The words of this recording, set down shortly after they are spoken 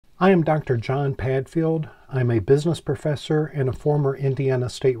I am Dr. John Padfield. I'm a business professor and a former Indiana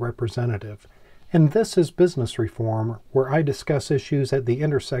state representative. And this is Business Reform, where I discuss issues at the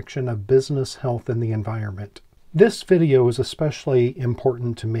intersection of business, health, and the environment. This video is especially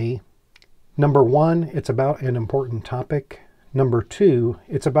important to me. Number one, it's about an important topic. Number two,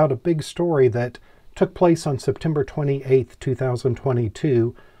 it's about a big story that took place on September 28th,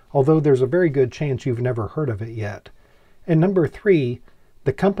 2022, although there's a very good chance you've never heard of it yet. And number three,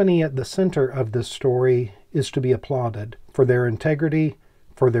 the company at the center of this story is to be applauded for their integrity,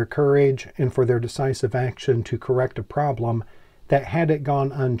 for their courage, and for their decisive action to correct a problem that, had it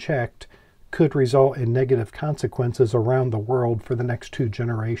gone unchecked, could result in negative consequences around the world for the next 2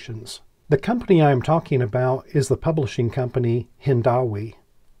 generations. The company I am talking about is the publishing company Hindawi.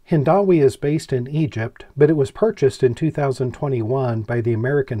 Hindawi is based in Egypt, but it was purchased in 2021 by the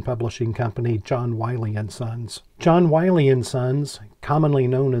American publishing company John Wiley & Sons. John Wiley & Sons, commonly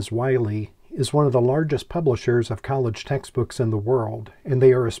known as Wiley, is one of the largest publishers of college textbooks in the world, and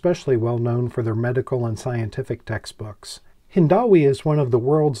they are especially well known for their medical and scientific textbooks. Hindawi is one of the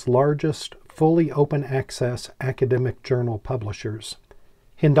world's largest fully open access academic journal publishers.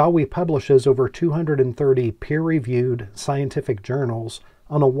 Hindawi publishes over 230 peer-reviewed scientific journals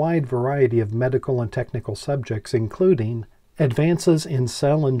on a wide variety of medical and technical subjects, including advances in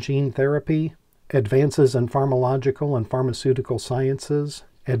cell and gene therapy, advances in pharmacological and pharmaceutical sciences,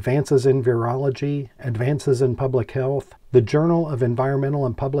 advances in virology, advances in public health, the Journal of Environmental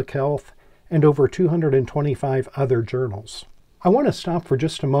and Public Health, and over 225 other journals. I want to stop for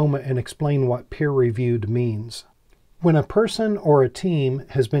just a moment and explain what peer-reviewed means. When a person or a team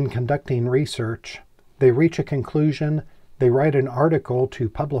has been conducting research, they reach a conclusion, they write an article to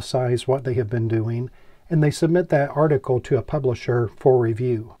publicize what they have been doing, and they submit that article to a publisher for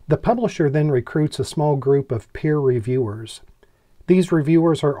review. The publisher then recruits a small group of peer reviewers. These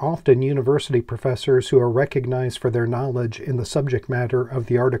reviewers are often university professors who are recognized for their knowledge in the subject matter of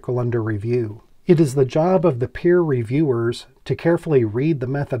the article under review. It is the job of the peer reviewers to carefully read the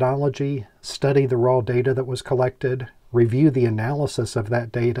methodology, study the raw data that was collected, review the analysis of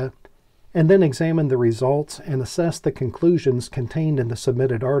that data, and then examine the results and assess the conclusions contained in the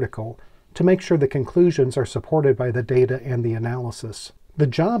submitted article to make sure the conclusions are supported by the data and the analysis. The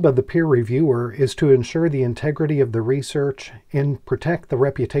job of the peer reviewer is to ensure the integrity of the research and protect the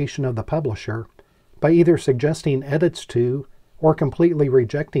reputation of the publisher by either suggesting edits to or completely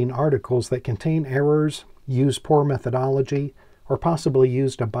rejecting articles that contain errors, use poor methodology, or possibly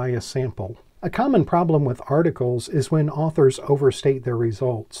used a biased sample. A common problem with articles is when authors overstate their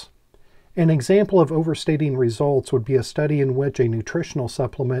results. An example of overstating results would be a study in which a nutritional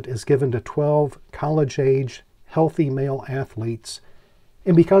supplement is given to 12 college-age, healthy male athletes,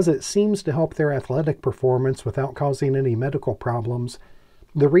 and because it seems to help their athletic performance without causing any medical problems,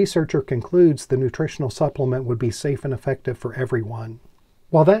 the researcher concludes the nutritional supplement would be safe and effective for everyone.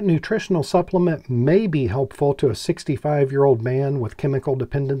 While that nutritional supplement may be helpful to a 65-year-old man with chemical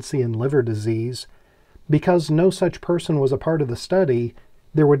dependency and liver disease, because no such person was a part of the study,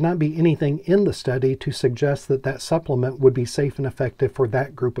 there would not be anything in the study to suggest that that supplement would be safe and effective for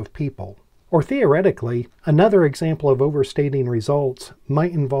that group of people. Or theoretically, another example of overstating results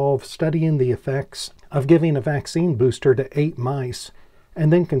might involve studying the effects of giving a vaccine booster to 8 mice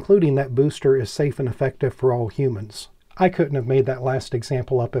and then concluding that booster is safe and effective for all humans. I couldn't have made that last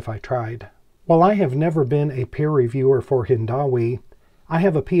example up if I tried. While I have never been a peer reviewer for Hindawi, I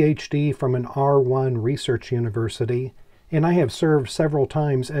have a PhD from an R1 research university, and I have served several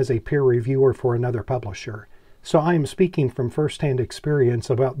times as a peer reviewer for another publisher, so I am speaking from firsthand experience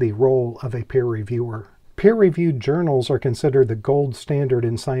about the role of a peer reviewer. Peer-reviewed journals are considered the gold standard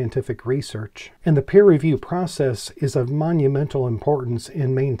in scientific research, and the peer review process is of monumental importance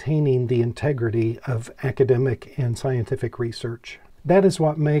in maintaining the integrity of academic and scientific research. That is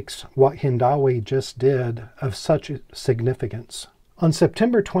what makes what Hindawi just did of such significance. On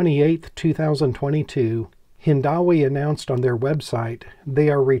September 28, 2022, Hindawi announced on their website they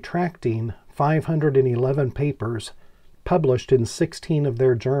are retracting 511 papers published in 16 of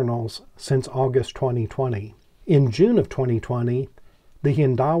their journals since August 2020. In June of 2020, the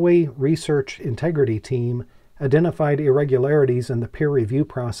Hindawi Research Integrity Team identified irregularities in the peer review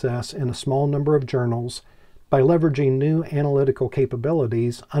process in a small number of journals by leveraging new analytical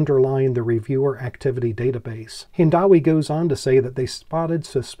capabilities underlying the reviewer activity database. Hindawi goes on to say that they spotted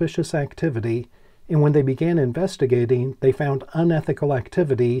suspicious activity, and when they began investigating, they found unethical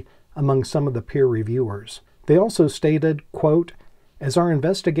activity among some of the peer reviewers. They also stated, quote, "As our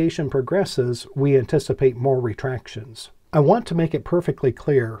investigation progresses, we anticipate more retractions." I want to make it perfectly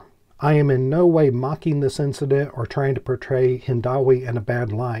clear. I am in no way mocking this incident or trying to portray Hindawi in a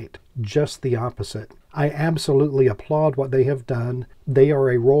bad light. Just the opposite. I absolutely applaud what they have done. They are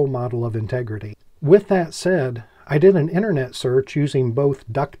a role model of integrity. With that said, I did an internet search using both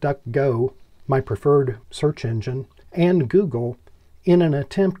DuckDuckGo, my preferred search engine, and Google in an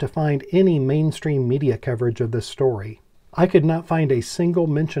attempt to find any mainstream media coverage of this story. I could not find a single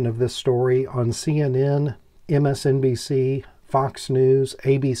mention of this story on CNN, MSNBC, Fox News,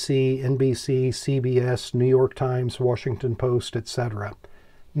 ABC, NBC, CBS, New York Times, Washington Post, etc.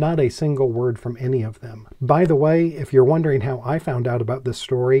 Not a single word from any of them. By the way, if you're wondering how I found out about this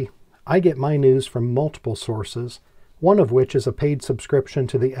story, I get my news from multiple sources, one of which is a paid subscription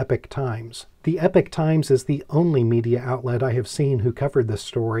to the Epoch Times. The Epoch Times is the only media outlet I have seen who covered this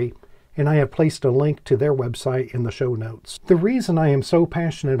story, and I have placed a link to their website in the show notes. The reason I am so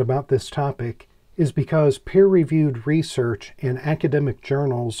passionate about this topic is because peer-reviewed research and academic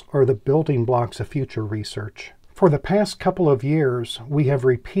journals are the building blocks of future research. For the past couple of years, we have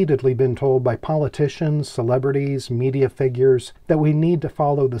repeatedly been told by politicians, celebrities, media figures that we need to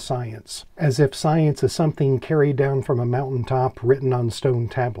follow the science, as if science is something carried down from a mountaintop written on stone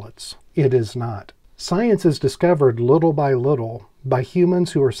tablets. It is not. Science is discovered little by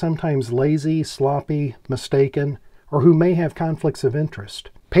humans who are sometimes lazy, sloppy, mistaken, or who may have conflicts of interest.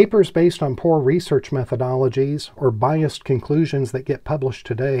 Papers based on poor research methodologies or biased conclusions that get published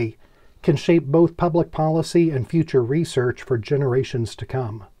today can shape both public policy and future research for generations to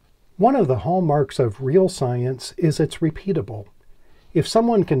come. One of the hallmarks of real science is it's repeatable. If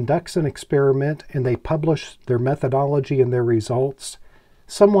someone conducts an experiment and they publish their methodology and their results,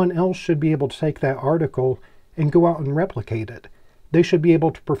 someone else should be able to take that article and go out and replicate it. They should be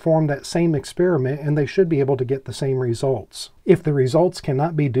able to perform that same experiment and they should be able to get the same results. If the results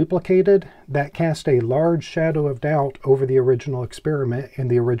cannot be duplicated, that casts a large shadow of doubt over the original experiment and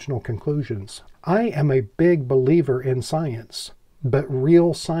the original conclusions. I am a big believer in science, but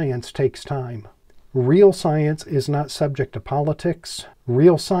real science takes time. Real science is not subject to politics.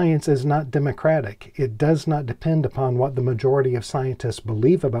 Real science is not democratic. It does not depend upon what the majority of scientists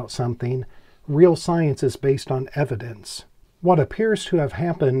believe about something. Real science is based on evidence. What appears to have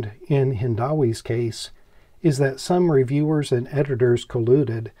happened in Hindawi's case is that some reviewers and editors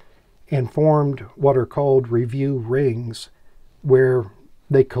colluded and formed what are called review rings, where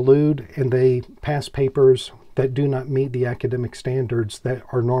they collude and they pass papers that do not meet the academic standards that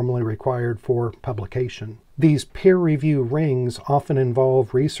are normally required for publication. These peer review rings often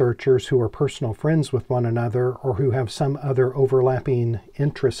involve researchers who are personal friends with one another or who have some other overlapping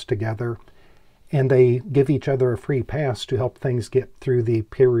interests together, and they give each other a free pass to help things get through the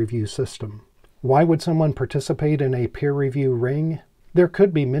peer review system. Why would someone participate in a peer review ring? There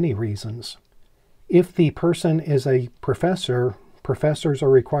could be many reasons. If the person is a professor, professors are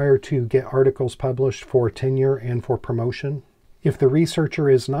required to get articles published for tenure and for promotion. If the researcher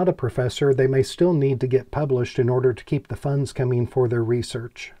is not a professor, they may still need to get published in order to keep the funds coming for their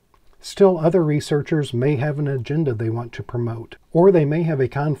research. Still, other researchers may have an agenda they want to promote, or they may have a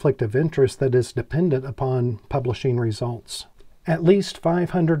conflict of interest that is dependent upon publishing results. At least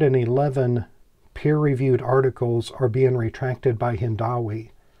 511 peer-reviewed articles are being retracted by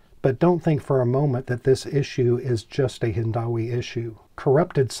Hindawi, but don't think for a moment that this issue is just a Hindawi issue.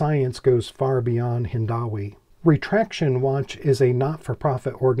 Corrupted science goes far beyond Hindawi. Retraction Watch is a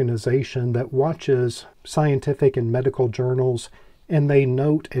not-for-profit organization that watches scientific and medical journals, and they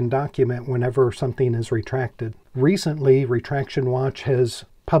note and document whenever something is retracted. Recently, Retraction Watch has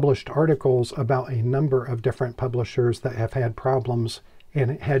published articles about a number of different publishers that have had problems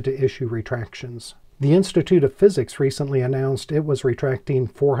and had to issue retractions. The Institute of Physics recently announced it was retracting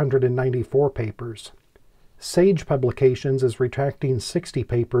 494 papers. Sage Publications is retracting 60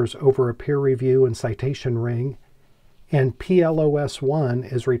 papers over a peer review and citation ring, and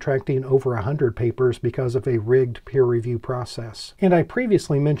PLOS1 is retracting over 100 papers because of a rigged peer review process. And I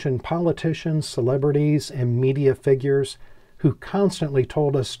previously mentioned politicians, celebrities, and media figures who constantly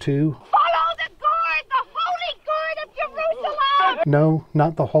told us to follow the Guard, the Holy Guard of Jerusalem! No,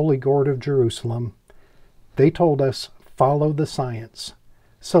 not the Holy Guard of Jerusalem. They told us, follow the science.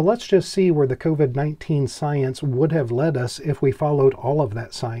 So let's just see where the COVID-19 science would have led us if we followed all of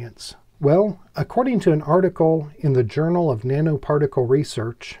that science. Well, according to an article in the Journal of Nanoparticle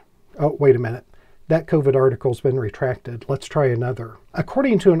Research, oh, wait a minute, that COVID article's been retracted. Let's try another.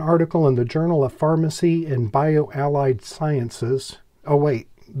 According to an article in the Journal of Pharmacy and Bioallied Sciences, oh wait,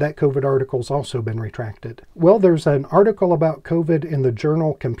 that COVID article's also been retracted. Well, there's an article about COVID in the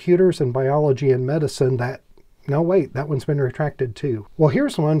journal Computers and Biology and Medicine that, no wait, that one's been retracted too. Well,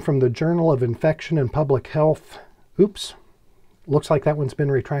 here's one from the Journal of Infection and Public Health. Oops. looks like that one's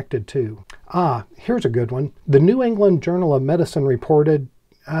been retracted too. Here's a good one. The New England Journal of Medicine reported,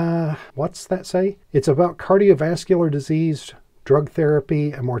 what's that say? It's about cardiovascular disease, drug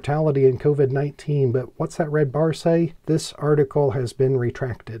therapy, and mortality in COVID-19, but what's that red bar say? This article has been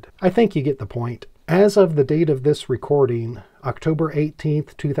retracted. I think you get the point. As of the date of this recording, October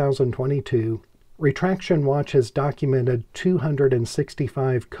 18th, 2022, Retraction Watch has documented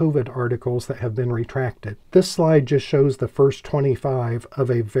 265 COVID articles that have been retracted. This slide just shows the first 25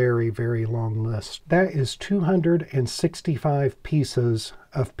 of a very, very long list. That is 265 pieces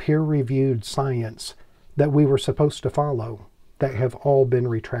of peer-reviewed science that we were supposed to follow that have all been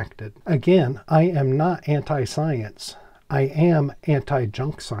retracted. Again, I am not anti-science. I am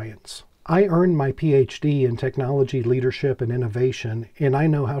anti-junk science. I earned my PhD in technology leadership and innovation, and I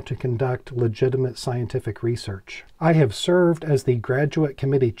know how to conduct legitimate scientific research. I have served as the graduate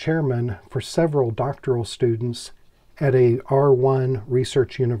committee chairman for several doctoral students at a R1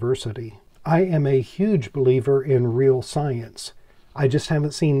 research university. I am a huge believer in real science. I just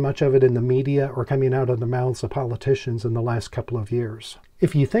haven't seen much of it in the media or coming out of the mouths of politicians in the last couple of years.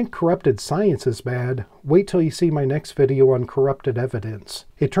 If you think corrupted science is bad, wait till you see my next video on corrupted evidence.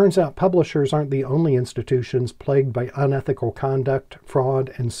 It turns out publishers aren't the only institutions plagued by unethical conduct,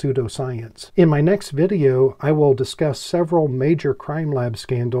 fraud, and pseudoscience. In my next video, I will discuss several major crime lab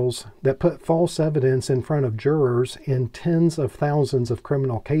scandals that put false evidence in front of jurors in tens of thousands of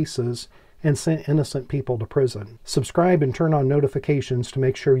criminal cases and sent innocent people to prison. Subscribe and turn on notifications to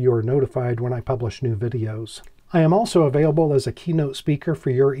make sure you are notified when I publish new videos. I am also available as a keynote speaker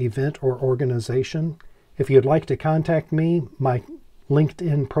for your event or organization. If you'd like to contact me, my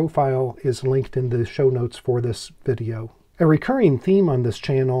LinkedIn profile is linked in the show notes for this video. A recurring theme on this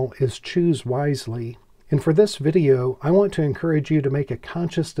channel is choose wisely. And for this video, I want to encourage you to make a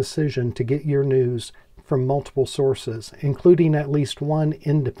conscious decision to get your news from multiple sources, including at least one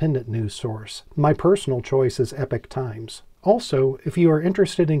independent news source. My personal choice is Epoch Times. Also, if you are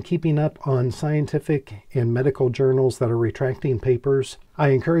interested in keeping up on scientific and medical journals that are retracting papers, I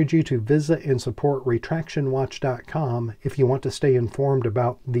encourage you to visit and support retractionwatch.com if you want to stay informed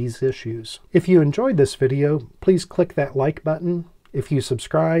about these issues. If you enjoyed this video, please click that like button. If you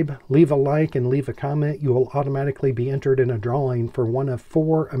subscribe, leave a like, and leave a comment, you will automatically be entered in a drawing for one of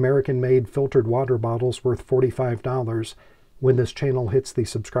 4 American-made filtered water bottles worth $45 when this channel hits the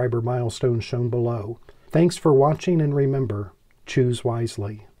subscriber milestone shown below. Thanks for watching, and remember, choose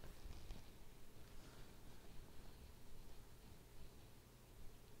wisely.